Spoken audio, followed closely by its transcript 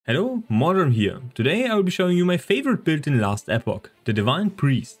Hello, Modern here. Today I will be showing you my favorite build in Last Epoch, the Divine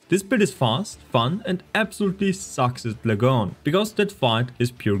Priest. This build is fast, fun and absolutely sucks at Lagon, because that fight is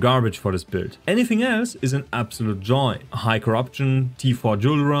pure garbage for this build. Anything else is an absolute joy. High corruption, T4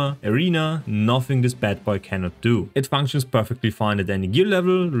 Julra, arena, nothing this bad boy cannot do. It functions perfectly fine at any gear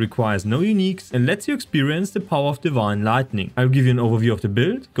level, requires no uniques and lets you experience the power of Divine Lightning. I'll give you an overview of the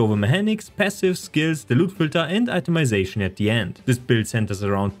build, go over mechanics, passives, skills, the Lootfilter and Itemization at the end. This build centers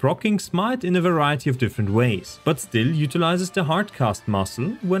around proccing Smite in a variety of different ways, but still utilizes the hardcast muscle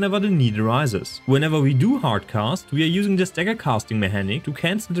whenever the need arises. Whenever we do hardcast, we are using the stagger casting mechanic to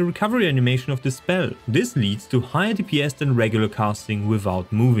cancel the recovery animation of the spell. This leads to higher DPS than regular casting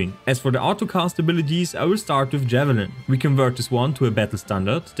without moving. As for the autocast abilities, I will start with Javelin. We convert this one to a battle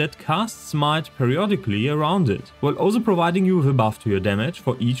standard that casts Smite periodically around it, while also providing you with a buff to your damage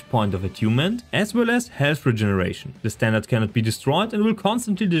for each point of attunement, as well as health regeneration. The standard cannot be destroyed and will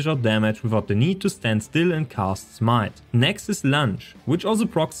constantly dish out damage without the need to stand still and cast Smite. Next is Lunge, which also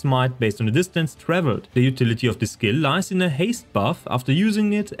procs Smite based on the distance traveled. The utility of this skill lies in a haste buff after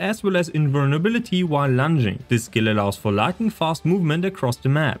using it, as well as invulnerability while lunging. This skill allows for lightning fast movement across the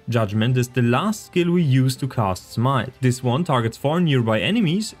map. Judgment is the last skill we use to cast Smite. This one targets 4 nearby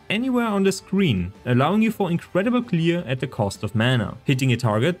enemies anywhere on the screen, allowing you for incredible clear at the cost of mana. Hitting a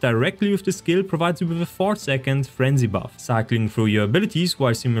target directly with the skill provides you with a 4-second frenzy buff. Cycling through your abilities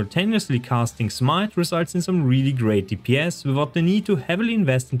while simultaneously casting Smite results in some really great DPS without the need to heavily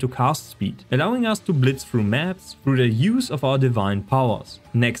invest into cast speed, allowing us to blitz through maps through the use of our divine powers.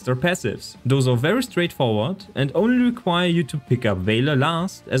 Next are passives. Those are very straightforward and only require you to pick up Veiler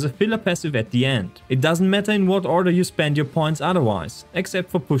last as a filler passive at the end. It doesn't matter in what order you spend your points otherwise, except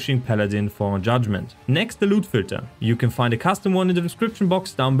for pushing Paladin for Judgment. Next, the Lootfilter. You can find a custom one in the description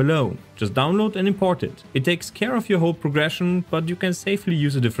box down below. Just download and import it. It takes care of your whole progression, but you can safely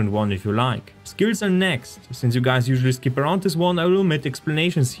use a different one if you like. Skills are next. Since you guys usually skip around this one, I will omit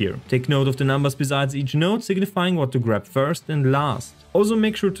explanations here. Take note of the numbers besides each node, signifying what to grab first and last. Also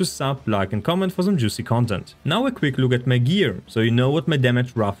make sure to sub, like and comment for some juicy content. Now a quick look at my gear, so you know what my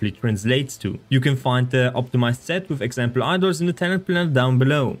damage roughly translates to. You can find the optimized set with example idols in the talent planner down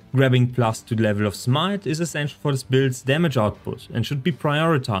below. Grabbing plus to the level of Smite is essential for this build's damage output and should be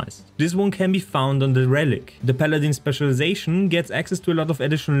prioritized. This one can be found on the relic. The Paladin specialization gets access to a lot of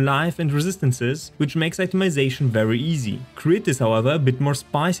additional life and resistances, which makes itemization very easy. Crit is however a bit more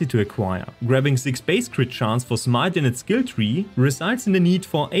spicy to acquire. Grabbing 6 base crit chance for Smite in its skill tree results in the need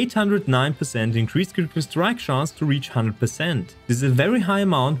for 809% increased critical strike chance to reach 100%. This is a very high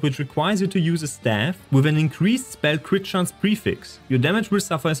amount which requires you to use a staff with an increased spell crit chance prefix. Your damage will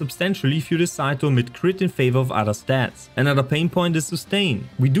suffer substantially if you decide to omit crit in favor of other stats. Another pain point is sustain.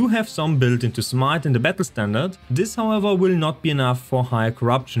 We do have some built into Smite in the battle standard. This however will not be enough for higher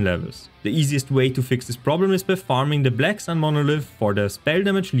corruption levels. The easiest way to fix this problem is by farming the Black Sun monolith for the spell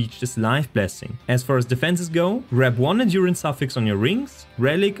damage leech as life blessing. As far as defenses go, grab 1 endurance suffix on your rings,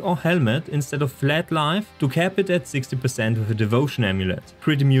 relic or helmet instead of flat life to cap it at 60% with a devotion amulet.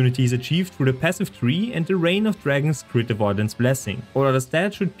 Crit immunity is achieved through the passive tree and the Reign of Dragons crit avoidance blessing. All other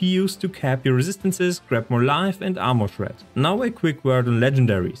stats should be used to cap your resistances, grab more life and armor shred. Now a quick word on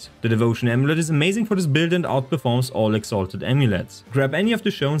legendaries. The devotion amulet is amazing for this build and outperforms all exalted amulets. Grab any of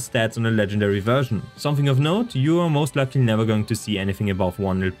the shown stats on a legendary version. Something of note, you are most likely never going to see anything above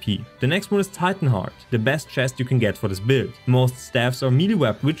 1 LP. The next one is Titanheart, the best chest you can get for this build. Most staffs are melee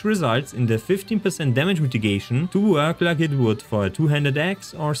weapon, which results in the 15% damage mitigation to work like it would for a two-handed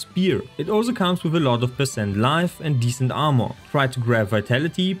axe or spear. It also comes with a lot of percent life and decent armor. Try to grab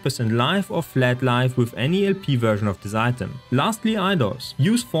vitality, percent life or flat life with any LP version of this item. Lastly, idols.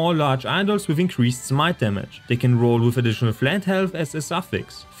 Use 4 large idols with increased smite damage. They can roll with additional flat health as a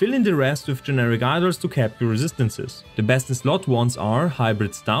suffix. Fill in the rest with generic idols to cap your resistances. The best in slot ones are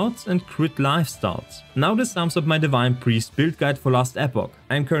Hybrid Stouts and Crit Life Stouts. Now this sums up my Divine Priest build guide for Last Epoch.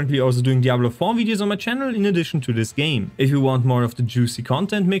 I am currently also doing Diablo 4 videos on my channel in addition to this game. If you want more of the juicy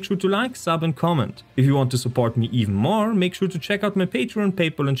content, make sure to like, sub and comment. If you want to support me even more, make sure to check out my Patreon,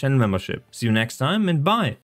 PayPal and channel membership. See you next time and bye!